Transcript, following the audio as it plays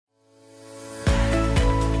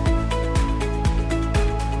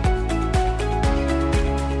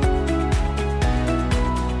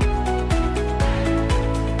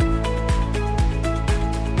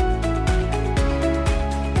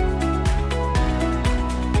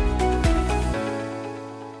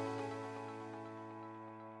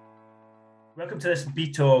Welcome to this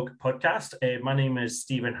BTOG podcast. My name is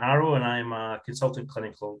Stephen Harrow and I'm a consultant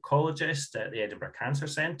clinical oncologist at the Edinburgh Cancer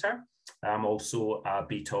Centre. I'm also a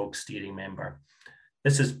BTOG steering member.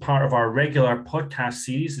 This is part of our regular podcast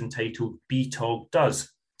series entitled BTOG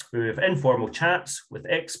Does, where we have informal chats with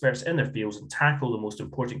experts in their fields and tackle the most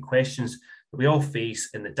important questions that we all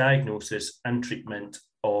face in the diagnosis and treatment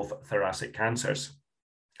of thoracic cancers.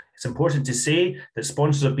 It's important to say that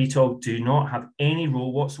sponsors of BTOG do not have any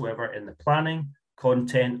role whatsoever in the planning,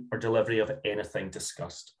 content, or delivery of anything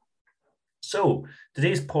discussed. So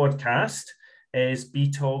today's podcast is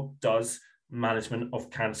BTOG Does Management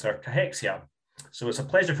of Cancer Cachexia. So it's a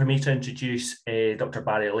pleasure for me to introduce Dr.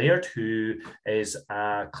 Barry Laird, who is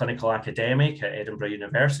a clinical academic at Edinburgh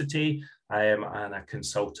University and a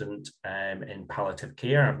consultant in palliative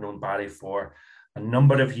care. I've known Barry for a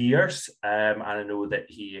number of years, and I know that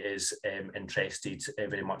he is interested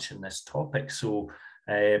very much in this topic. So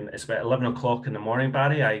it's about 11 o'clock in the morning,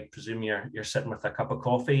 Barry. I presume you're sitting with a cup of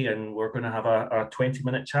coffee and we're going to have a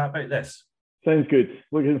 20-minute chat about this. Sounds good.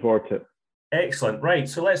 Looking forward to it. Excellent. Right.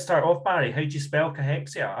 So let's start off, Barry. How do you spell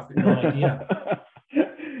cachexia? I've got no idea.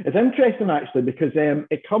 It's interesting, actually, because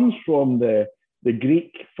it comes from the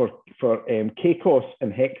Greek for kakos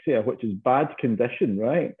and hexia, which is bad condition,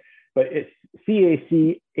 right? But it's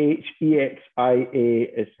Cachexia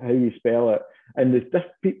is how you spell it. And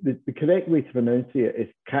the correct way to pronounce it is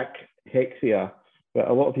cachexia, but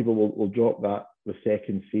a lot of people will drop that, the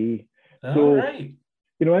second C. So, right.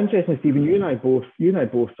 You know, interestingly, Stephen, you and I both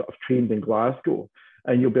sort of trained in Glasgow,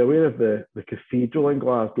 and you'll be aware of the cathedral in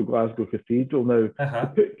Glasgow Cathedral. Now,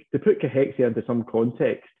 to put cachexia into some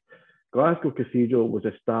context, Glasgow Cathedral was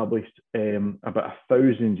established about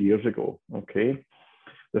 1,000 years ago, okay?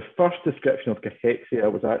 The first description of cachexia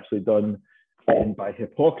was actually done by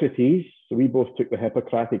Hippocrates. So we both took the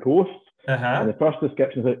Hippocratic Oath. And the first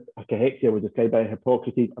description of cachexia was described by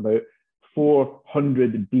Hippocrates about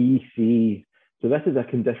 400 BC. So this is a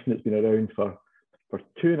condition that's been around for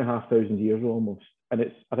 2,500 years almost. And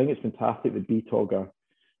I think it's fantastic that BTOG are,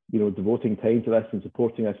 devoting time to this and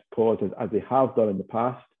supporting this cause as they have done in the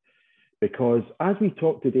past. Because as we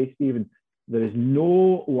talk today, Stephen, there is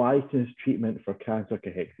no licensed treatment for cancer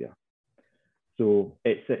cachexia. So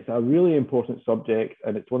it's a really important subject,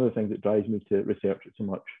 and it's one of the things that drives me to research it so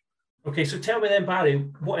much. Okay, so tell me then, Barry,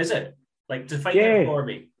 what is it? Like, define it for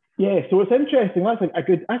me. Yeah, so it's interesting. That's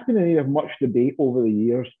been an area of much debate over the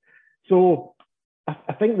years. So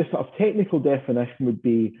I think the sort of technical definition would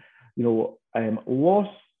be, loss,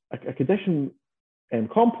 a condition,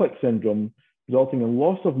 complex syndrome resulting in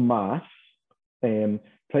loss of mass,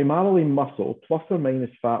 primarily muscle, plus or minus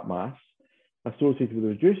fat mass, associated with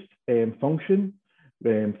reduced function,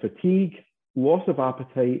 fatigue, loss of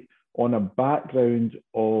appetite on a background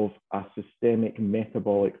of a systemic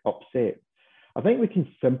metabolic upset. I think we can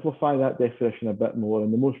simplify that definition a bit more.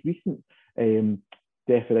 And the most recent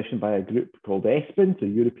definition by a group called ESPEN, the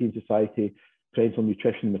European Society for Enteral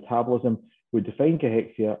Nutrition and Metabolism, would define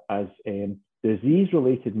cachexia as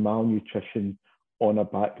disease-related malnutrition on a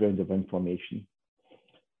background of inflammation.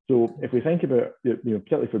 So if we think about,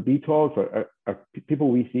 particularly for BTOG, for our people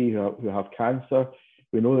we see who have cancer,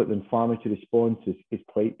 we know that the inflammatory response is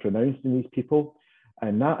quite pronounced in these people.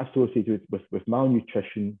 And that associated with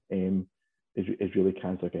malnutrition is really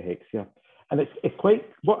cancer cachexia. And it's quite,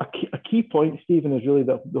 a key point, Stephen, is really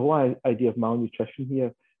the whole idea of malnutrition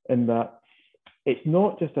here, in that it's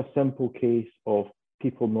not just a simple case of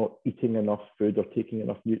people not eating enough food or taking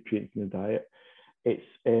enough nutrients in the diet. It's,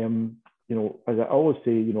 as I always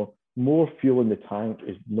say, more fuel in the tank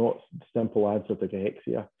is not the simple answer to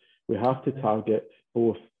cachexia. We have to target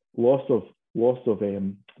both loss of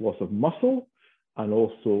muscle and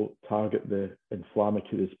also target the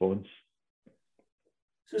inflammatory response.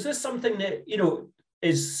 So is this something that,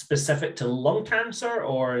 is specific to lung cancer,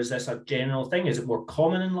 or is this a general thing? Is it more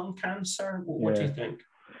common in lung cancer? What do you think?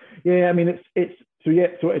 Yeah, I mean, it's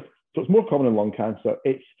more common in lung cancer.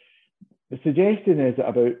 The suggestion is that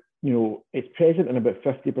about, it's present in about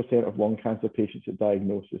 50% of lung cancer patients at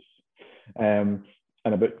diagnosis. And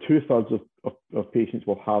about 2/3 of patients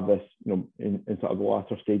will have this, in sort of the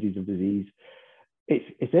latter stages of disease.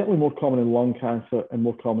 It's certainly more common in lung cancer and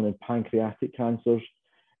more common in pancreatic cancers.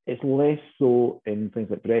 It's less so in things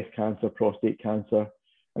like breast cancer, prostate cancer,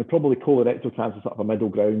 and probably colorectal cancer, sort of a middle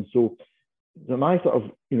ground. So my sort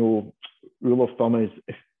of, rule of thumb is,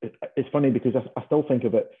 it's funny because I still think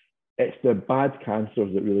of it, it's the bad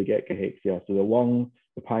cancers that really get cachexia. So the lung,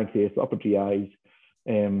 the pancreas, the upper GIs.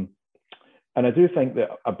 And I do think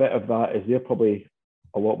that a bit of that is they're probably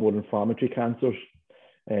a lot more inflammatory cancers.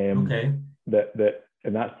 And that's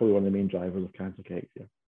probably one of the main drivers of cancer cachexia.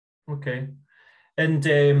 Okay. And,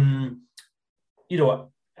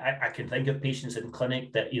 I can think of patients in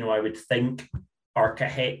clinic that, I would think are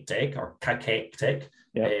cachectic or cachectic,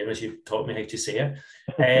 as you taught me how to say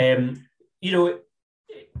it.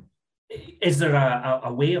 Is there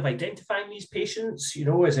a way of identifying these patients?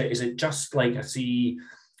 Is it just like I see,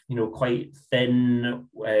 quite thin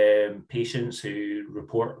patients who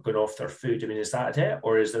report going off their food? I mean, is that it,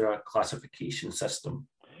 or is there a classification system?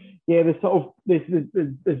 Yeah, there's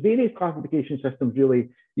various classification systems really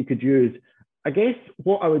you could use. I guess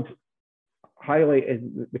what I would highlight is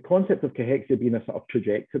the concept of cachexia being a sort of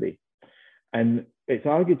trajectory. And it's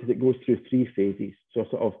argued that it goes through 3 phases. So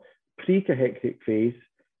sort of pre-cachexic phase,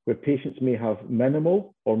 where patients may have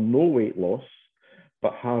minimal or no weight loss,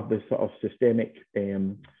 but have this sort of systemic,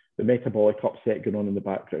 the metabolic upset going on in the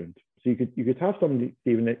background. So you could have somebody,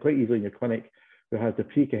 Stephen, quite easily in your clinic who has the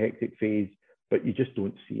pre-cachexic phase, but you just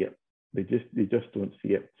don't see it. They just don't see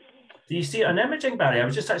it. Do you see it on imaging, Barry? I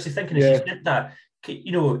was just actually thinking as you said that,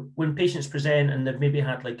 when patients present and they've maybe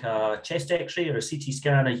had like a chest X-ray or a CT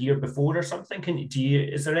scan a year before or something,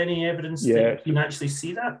 is there any evidence that you can actually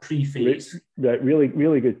see that pre-phase? Right, really,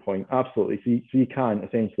 really good point. Absolutely. So you can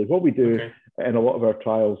essentially. What we do in a lot of our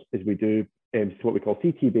trials is we do what we call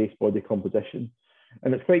CT-based body composition,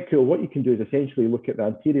 and it's quite cool. What you can do is essentially look at the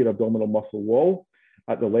anterior abdominal muscle wall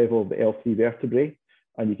at the level of the L3 vertebrae,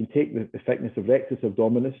 and you can take the thickness of rectus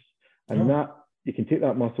abdominis, and that you can take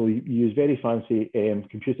that muscle. You use very fancy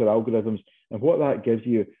computer algorithms, and what that gives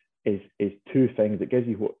you is 2 things. It gives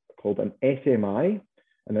you what's called an SMI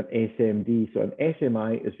and an SMD. So an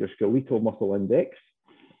SMI is your skeletal muscle index,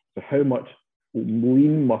 so how much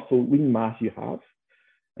lean mass you have,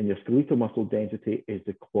 and your skeletal muscle density is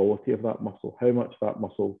the quality of that muscle, how much that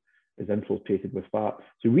muscle is infiltrated with fat.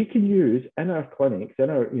 So we can use in our clinics,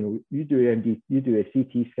 you do a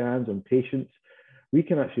CT scans on patients. We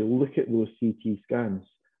can actually look at those CT scans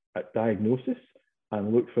at diagnosis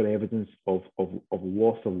and look for evidence of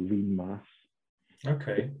loss of lean mass.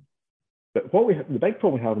 Okay. But the big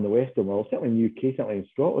problem we have in the Western world, certainly in the UK, certainly in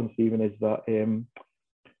Scotland, Stephen, is that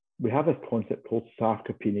we have this concept called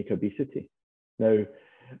sarcopenic obesity. Now,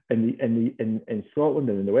 in Scotland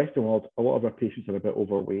and in the Western world, a lot of our patients are a bit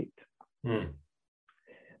overweight.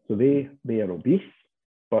 So they are obese,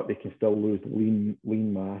 but they can still lose lean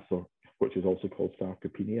mass, which is also called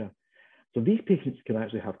sarcopenia. So these patients can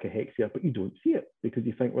actually have cachexia, but you don't see it because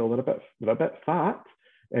you think, well, they're a bit fat,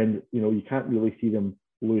 and you can't really see them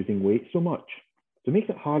losing weight so much. So it makes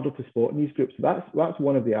it harder to spot in these groups. So that's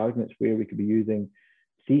one of the arguments where we could be using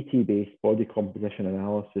CT-based body composition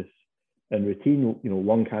analysis in routine,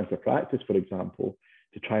 lung cancer practice, for example,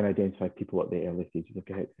 to try and identify people at the early stages of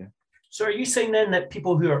cachexia. So are you saying then that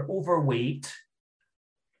people who are overweight,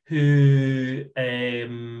 who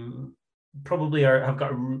probably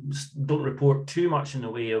don't report too much in the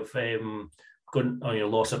way of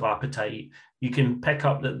loss of appetite, you can pick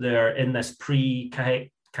up that they're in this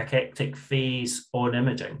pre-cachectic phase on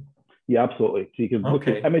imaging? Yeah, absolutely. So you can look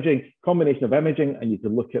at imaging, combination of imaging, and you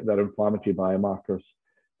can look at their inflammatory biomarkers,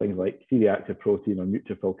 things like C-reactive protein or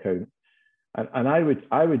neutrophil count. And I would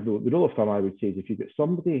the rule of thumb I would say is if you get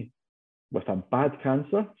somebody with a bad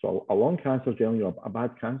cancer, so a lung cancer generally, or a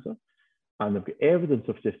bad cancer, and they've got evidence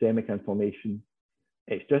of systemic inflammation,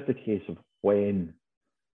 it's just a case of when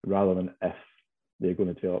rather than if they're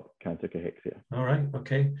going to develop cancer cachexia. All right,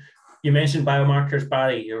 okay. You mentioned biomarkers,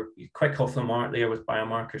 Barry. You're quick off the mark there with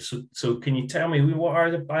biomarkers. So can you tell me what are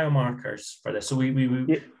the biomarkers for this? So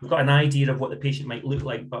we've got an idea of what the patient might look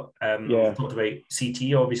like, but we've talked about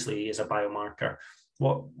CT obviously is a biomarker.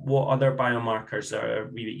 What other biomarkers are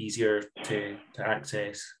really easier to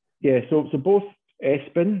access? Yeah, so both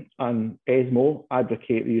ESPEN and ESMO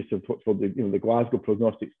advocate the use of what's called the Glasgow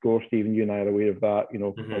Prognostic Score. Stephen, you and I are aware of that.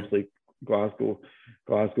 Obviously Glasgow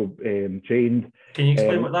trained. Can you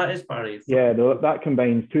explain what that is, Barry? Yeah, that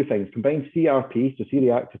combines 2 things. Combines CRP, so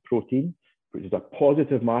C-reactive protein, which is a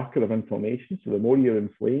positive marker of inflammation. So the more you're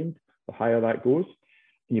inflamed, the higher that goes.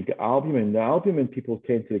 And you've got albumin. The albumin people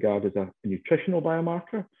tend to regard as a nutritional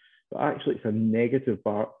biomarker, but actually it's a negative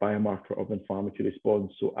biomarker of inflammatory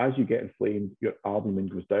response. So as you get inflamed, your albumin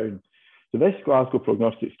goes down. So this Glasgow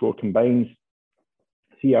Prognostic Score combines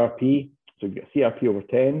CRP, so you've got CRP over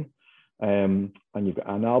 10, and you've got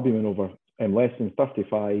an albumin over less than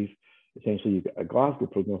 35. Essentially, you've got a Glasgow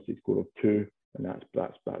Prognostic Score of 2, and that's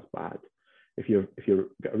bad. If you've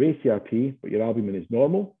got a raised CRP, but your albumin is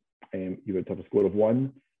normal, you would have a score of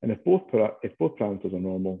 1. And if both parameters are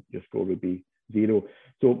normal, your score would be 0.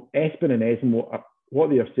 So ESPEN and ESMO, what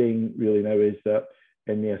they are saying really now is that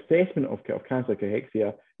in the assessment of cancer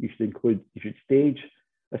cachexia, you should stage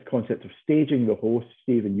this concept of staging the host.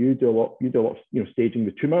 Stephen, you do a lot, staging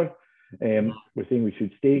the tumor. We're saying we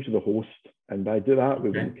should stage the host, and by do that,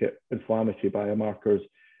 we look at inflammatory biomarkers,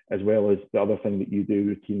 as well as the other thing that you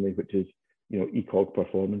do routinely, which is, ECOG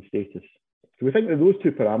performance status. So we think that those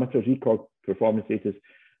two parameters, ECOG performance status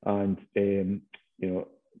and,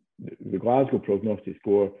 the Glasgow prognostic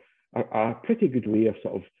score, are a pretty good way of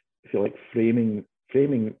sort of, if you like, framing,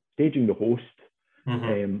 staging the host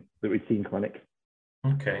that we see in clinic.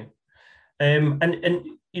 Okay.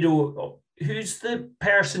 Who's the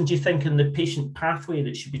person, do you think, in the patient pathway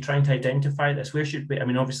that should be trying to identify this? Where should we, I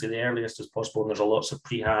mean, obviously the earliest as possible, and there's a lots of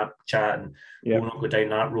prehab chat, and we'll not go down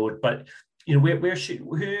that road, but, who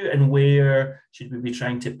and where should we be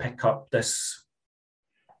trying to pick up this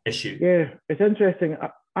issue? Yeah, it's interesting.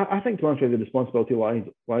 I think, to answer, the responsibility lies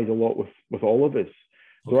a lot with all of us.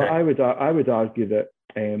 So I would argue that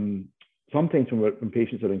sometimes when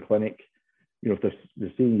patients are in clinic, if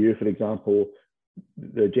they're seeing you, for example,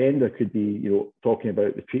 the agenda could be, talking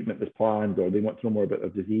about the treatment that's planned, or they want to know more about their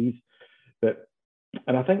disease.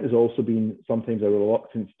 And I think there's also been sometimes a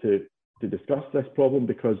reluctance to discuss this problem,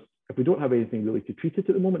 because if we don't have anything really to treat it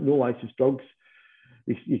at the moment, no licensed drugs,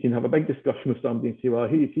 you can have a big discussion with somebody and say, well,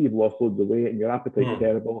 here you see you've lost loads of weight and your appetite's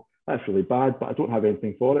terrible. That's really bad, but I don't have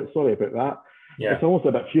anything for it. Sorry about that. Yeah. It's almost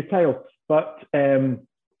a bit futile. But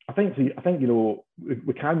I think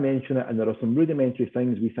we can mention it, and there are some rudimentary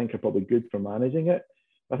things we think are probably good for managing it.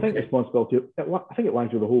 I think responsibility, I think it lies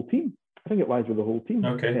with the whole team.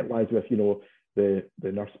 Okay. It lies with, the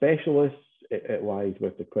nurse specialists, it lies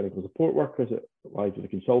with the clinical support workers, it lies with the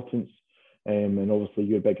consultants, and obviously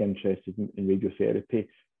you're big interested in radiotherapy.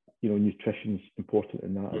 Nutrition's important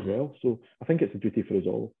in that as well. So I think it's a duty for us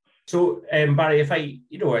all. So Barry, if I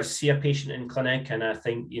see a patient in clinic and I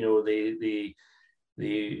think,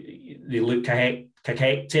 they look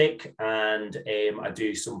cachectic, and I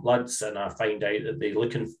do some bloods and I find out that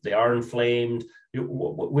they are inflamed,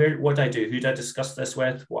 what do I do? Who do I discuss this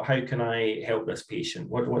with? How can I help this patient?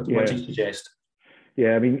 What do you suggest?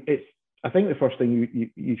 Yeah, I mean, I think the first thing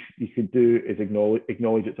you could do is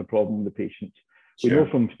acknowledge it's a problem with the patient. Sure. We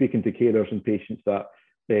know from speaking to carers and patients that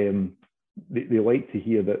they like to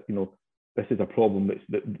hear that, this is a problem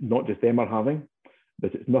that not just them are having,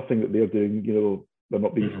 that it's nothing that they're doing, they're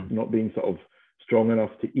not being sort of strong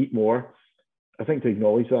enough to eat more. I think to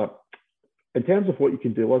acknowledge that. In terms of what you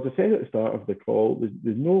can do, as I said at the start of the call,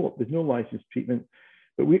 there's no licensed treatment,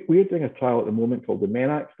 but we're doing a trial at the moment called the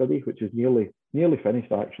MENAC study, which is nearly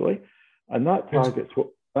finished actually, and that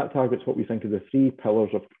targets what we think are the three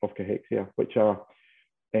pillars of cachexia, which are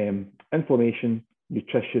inflammation,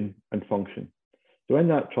 nutrition, and function. So in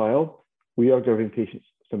that trial, we are giving patients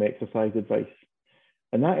some exercise advice.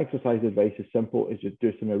 And that exercise advice is simple, is just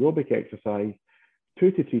do some aerobic exercise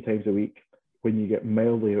 2 to 3 times a week when you get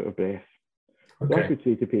mildly out of breath. Okay. So I could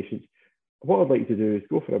say to patients, what I'd like you to do is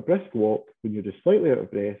go for a brisk walk when you're just slightly out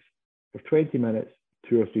of breath for 20 minutes,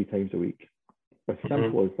 2 or 3 times a week. As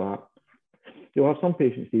simple as that. You'll have some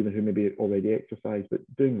patients, Stephen, who maybe already exercise, but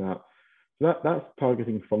doing that. So that's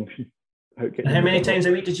targeting function. How many times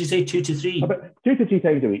a week did you say? 2 to 3? About 2 to 3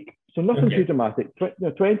 times a week. So nothing too dramatic.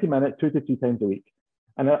 20 minutes, 2 to 3 times a week.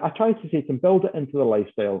 And I try to say to them, build it into the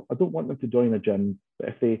lifestyle. I don't want them to join a gym, but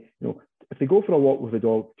if they go for a walk with a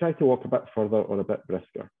dog, try to walk a bit further or a bit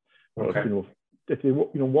brisker. Okay. Or, if they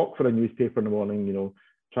walk for a newspaper in the morning,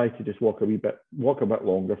 try to just walk a bit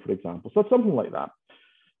longer, for example. So something like that.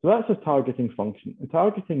 So that's a targeting function. And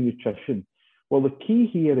targeting nutrition, well, the key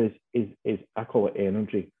here is I call it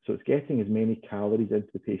energy. So it's getting as many calories into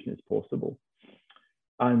the patient as possible.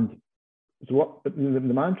 And so the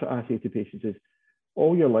mantra I say to patients is,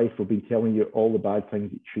 all your life we've been telling you all the bad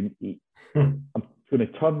things that you shouldn't eat. I'm going to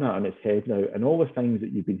turn that on its head now, and all the things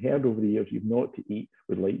that you've been heard over the years you've not to eat,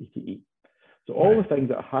 would like you to eat. So all the things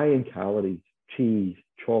that are high in calories, cheese,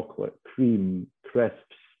 chocolate, cream,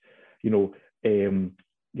 crisps,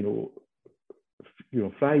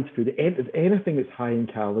 fried food, anything that's high in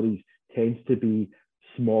calories tends to be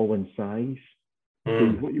small in size. So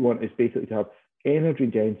what you want is basically to have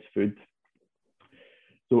energy-dense food.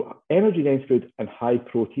 So energy-dense food and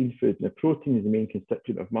high-protein food. Now, protein is the main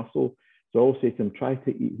constituent of muscle. So I'll say to them, try to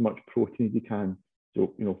eat as much protein as you can.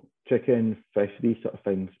 So, chicken, fish, these sort of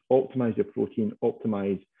things. Optimize your protein,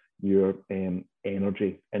 optimize your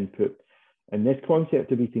energy input. And this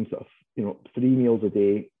concept of eating sort of, 3 meals a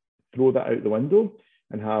day, throw that out the window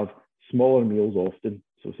and have smaller meals often.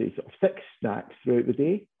 So say sort of 6 snacks throughout the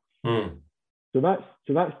day. So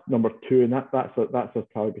that's number 2, and that's us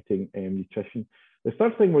targeting nutrition. The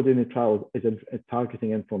third thing we're doing in the trial is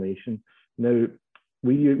targeting inflammation. Now,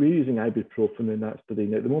 we're using ibuprofen in that study.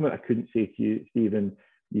 Now, at the moment, I couldn't say to you, Stephen,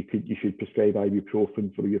 you should prescribe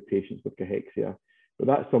ibuprofen for your patients with cachexia. But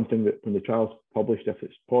that's something that when the trial's published, if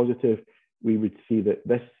it's positive, we would see that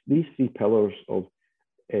these three pillars of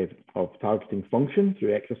targeting function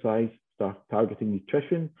through exercise, targeting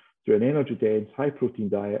nutrition through an energy-dense, high-protein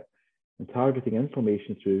diet, and targeting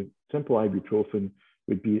inflammation through simple ibuprofen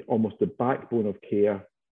would be almost the backbone of care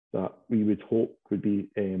that we would hope could be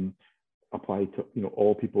applied to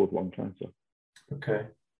all people with lung cancer. Okay.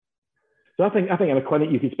 So I think in a clinic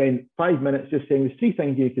you could spend 5 minutes just saying there's three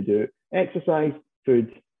things you need to do: exercise,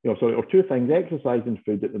 food, or two things: exercise and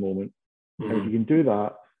food at the moment. And if you can do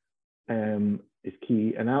that, is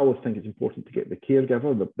key. And I always think it's important to get the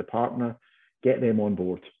caregiver, the partner, get them on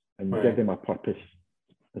board and give them a purpose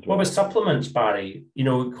as well. What about supplements, Barry?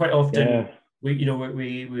 Quite often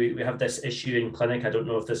we have this issue in clinic. I don't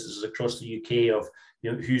know if this is across the UK of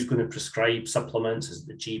who's going to prescribe supplements. Is it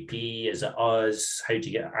the GP? Is it us? How do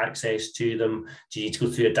you get access to them? Do you need to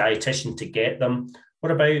go through a dietitian to get them?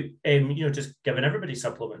 What about just giving everybody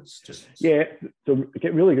supplements? Yeah, so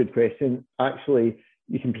really good question. Actually,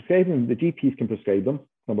 you can prescribe them. The GPs can prescribe them.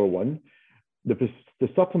 Number one, the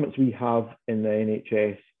supplements we have in the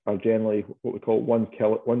NHS are generally what we call 1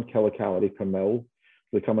 kilocalorie per mil.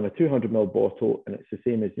 They come in a 200 ml bottle, and it's the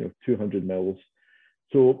same as 200 mils.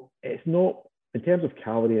 So it's not, in terms of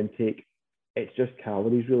calorie intake, it's just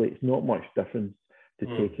calories really. It's not much difference to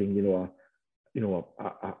taking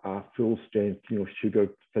a full strength sugar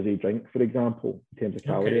fizzy drink, for example, in terms of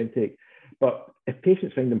calorie intake. But if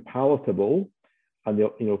patients find them palatable and they're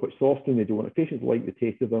which softening they don't want, if patients like the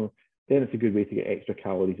taste of them, then it's a good way to get extra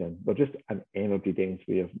calories in. They're just an energy dense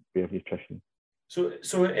way of nutrition. So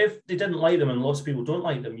if they didn't like them, and lots of people don't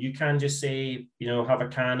like them, you can just say, have a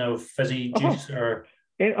can of fizzy juice or.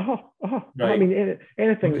 Right. I mean,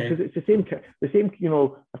 anything, because it's the same.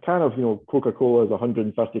 A can of Coca-Cola is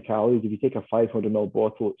 130 calories. If you take a 500 ml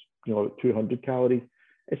bottle, it's 200 calories.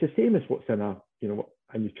 It's the same as what's in a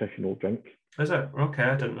nutritional drink. Is it? Okay,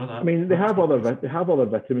 I didn't know that. I mean, they have other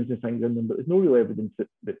vitamins and things in them, but there's no real evidence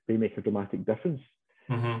that they make a dramatic difference.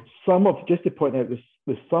 Mm-hmm. Just to point out,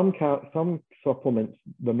 there's some supplements,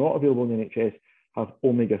 they're not available in the NHS, have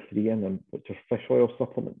omega-3 in them, which are fish oil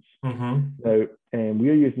supplements. Mm-hmm. Now,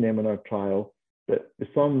 we're using them in our trial, but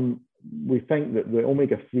we think that the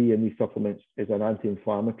omega-3 in these supplements is an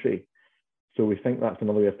anti-inflammatory. So we think that's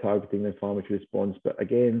another way of targeting the inflammatory response. But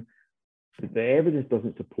again, the evidence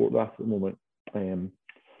doesn't support that at the moment.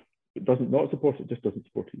 It doesn't not support it, just doesn't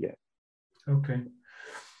support it yet. Okay.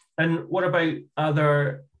 And what about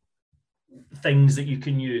other things that you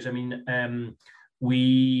can use? I mean,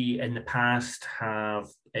 we in the past have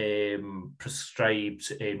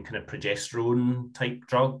prescribed kind of progesterone type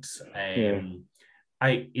drugs.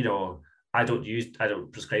 I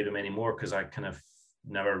don't prescribe them anymore because I kind of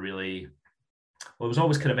never really. Well, it was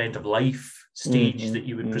always kind of end of life stage that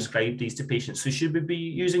you would prescribe these to patients. So should we be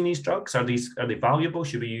using these drugs? Are they valuable?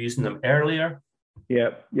 Should we be using them earlier?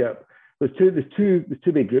 Yeah. There's two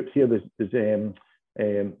big groups here. There's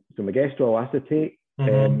megestrol acetate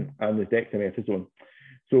and there's dexamethasone.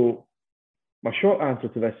 So my short answer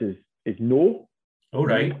to this is no. All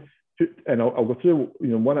right. And I'll go through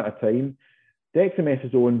one at a time.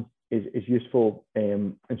 Dexamethasone is useful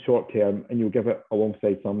in short term, and you'll give it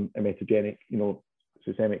alongside some emetogenic,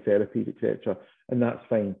 systemic therapies, etc., and that's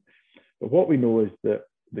fine. But what we know is that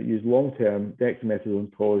use long term,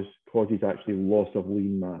 dexamethasone causes actually loss of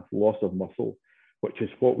lean mass, loss of muscle, which is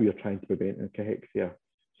what we are trying to prevent in cachexia.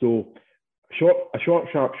 So a short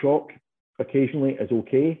sharp shock occasionally is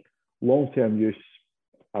okay. Long term use,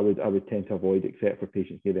 I would tend to avoid, except for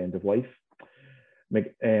patients near the end of life.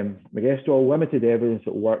 Megestrol, limited evidence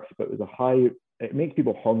it works, but it makes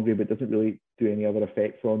people hungry, but doesn't really do any other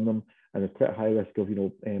effects on them, and there's quite a high risk of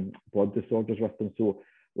blood disorders with them. So,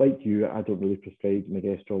 like you, I don't really prescribe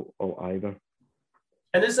megestrol either.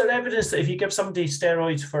 And is there evidence that if you give somebody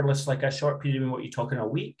steroids for like a short period, what you're talking, a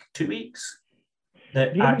week, 2 weeks,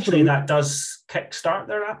 that actually that does kickstart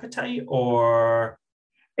their appetite, or?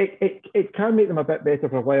 It can make them a bit better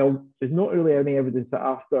for a while. There's not really any evidence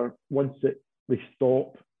that once they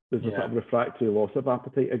stop, there's a sort of refractory loss of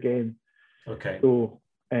appetite again. Okay. So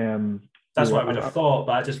that's what I would have thought,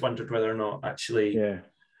 but I just wondered whether or not actually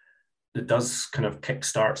it does kind of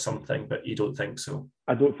kickstart something, but you don't think so?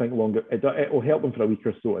 I don't think longer. It will help them for a week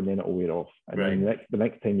or so, and then it will wear off. And then the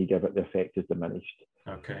next time you give it, the effect is diminished.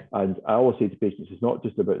 Okay. And I always say to patients, it's not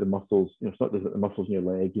just about the muscles. It's not just about the muscles in your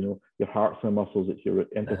leg. Your heart's and muscles. It's your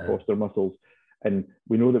intercostal muscles. And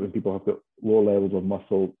we know that when people have got low levels of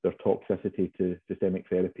muscle, their toxicity to systemic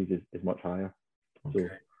therapies is much higher. Okay. So,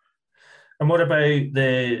 and what about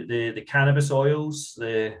the cannabis oils?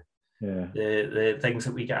 the things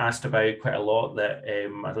that we get asked about quite a lot that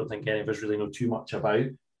I don't think any of us really know too much about.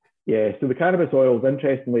 Yeah, so the cannabis oils,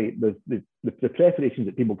 interestingly, the preparations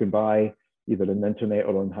that people can buy either on the internet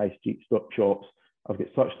or on high street shops have got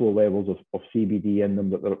such low levels of CBD in them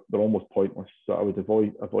that they're almost pointless. So I would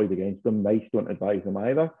avoid against them. NICE don't advise them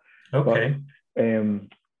either. Okay. But, and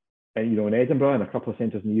in Edinburgh and a couple of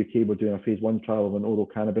centres in the UK, we're doing a phase 1 trial of an oral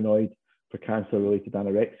cannabinoid for cancer-related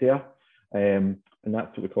anorexia, and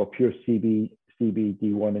that's what we call pure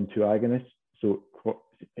CBD1 and 2 agonists. So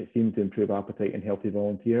it seems to improve appetite in healthy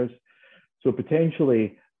volunteers. So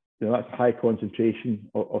potentially, that's high concentration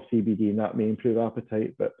of CBD, and that may improve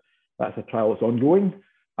appetite. But that's a trial that's ongoing,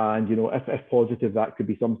 and if positive, that could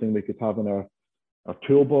be something we could have in our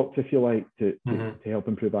toolbox, if you like, to help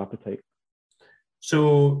improve appetite.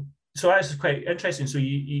 So that's quite interesting. So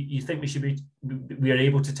you think we are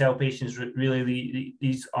able to tell patients really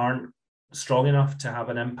these aren't strong enough to have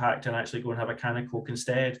an impact and actually go and have a can of Coke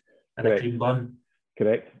instead and a cream bun?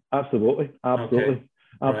 Correct. Absolutely. Okay.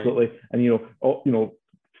 Right. And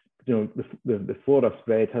the Flora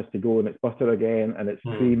spread has to go, and it's butter again, and it's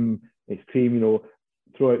cream. It's cream.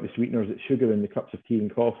 Throw out the sweeteners. It's sugar in the cups of tea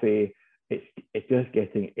and coffee. It's just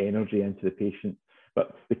getting energy into the patient.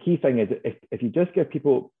 But the key thing is, if you just give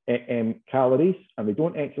people calories and they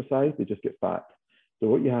don't exercise, they just get fat. So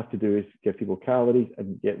what you have to do is give people calories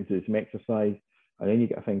and get them to do some exercise, and then you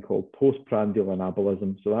get a thing called postprandial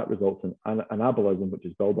anabolism. So that results in anabolism, which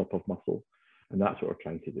is buildup of muscle, and that's what we're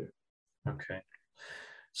trying to do. Okay.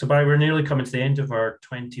 So Barry, we're nearly coming to the end of our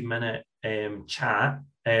 20-minute chat.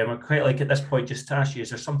 I'd quite like at this point just to ask you, is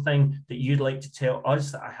there something that you'd like to tell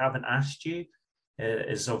us that I haven't asked you?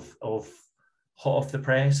 Is of hot off the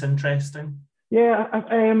press interesting? Yeah,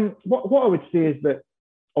 what I would say is that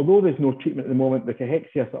although there's no treatment at the moment, the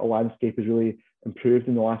cachexia sort of landscape has really improved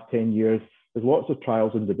in the last 10 years. There's lots of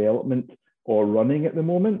trials in development or running at the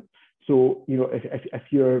moment. So, if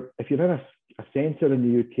you're in a centre in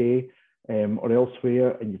the UK or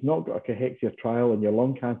elsewhere, and you've not got a cachexia trial in your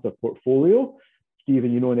lung cancer portfolio,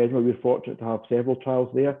 Stephen, in Edinburgh, we're fortunate to have several trials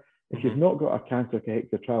there. If you've not got a cancer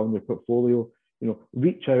cachexia trial in your portfolio,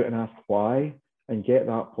 reach out and ask why, and get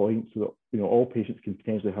that point so that all patients can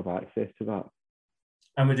potentially have access to that.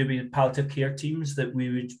 And would it be palliative care teams that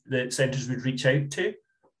centres would reach out to?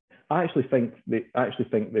 I actually think the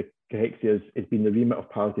cachexia has been the remit of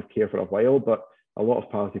palliative care for a while, but a lot of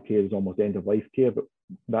palliative care is almost end of life care. But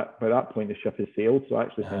by that point, the ship has sailed. So I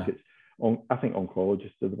actually think I think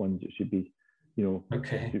oncologists are the ones that should be,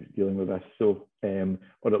 dealing with this. So,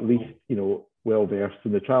 or at least well versed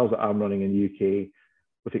in the trials that I'm running in the UK,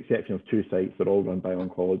 with the exception of 2 sites, they're all run by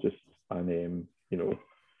oncologists, and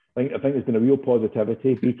I think there's been a real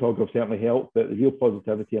positivity. BTOG have certainly helped, but the real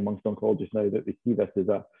positivity amongst oncologists now that they see this as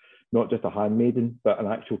not just a handmaiden, but an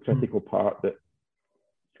actual critical part that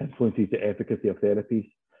influences the efficacy of therapies.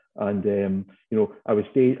 And I would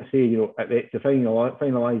say to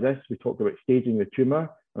finalise this, we talked about staging the tumour,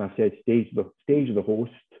 and I said stage the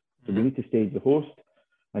host. So we need to stage the host,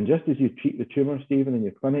 and just as you treat the tumour, Stephen, in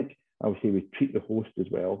your clinic, I would say we treat the host as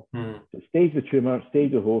well. So stage the tumour,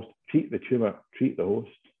 stage the host, treat the tumour, treat the host.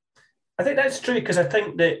 I think that's true, because I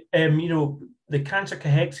think that the cancer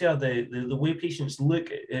cachexia, the way patients look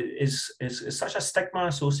is such a stigma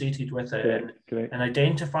associated with it, correct. And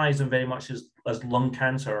identifies them very much as lung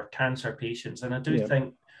cancer or cancer patients. And I do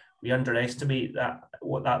think we underestimate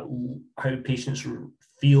how patients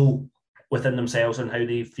feel within themselves and how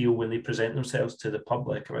they feel when they present themselves to the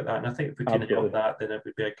public about that. And I think if we can help that, then it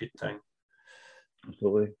would be a good thing.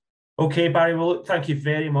 Absolutely. Okay, Barry, well, look, thank you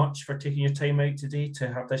very much for taking your time out today to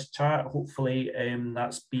have this chat. Hopefully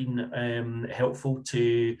that's been helpful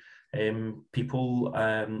to people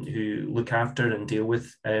who look after and deal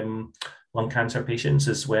with lung cancer patients,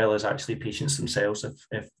 as well as actually patients themselves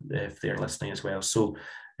if they're listening as well. So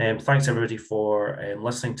thanks everybody for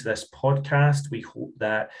listening to this podcast. We hope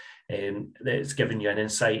that it's given you an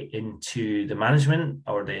insight into the management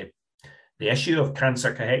or the issue of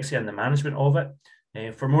cancer cachexia and the management of it.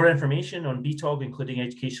 For more information on BTOG, including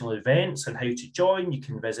educational events and how to join, you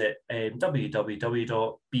can visit www.btog.org.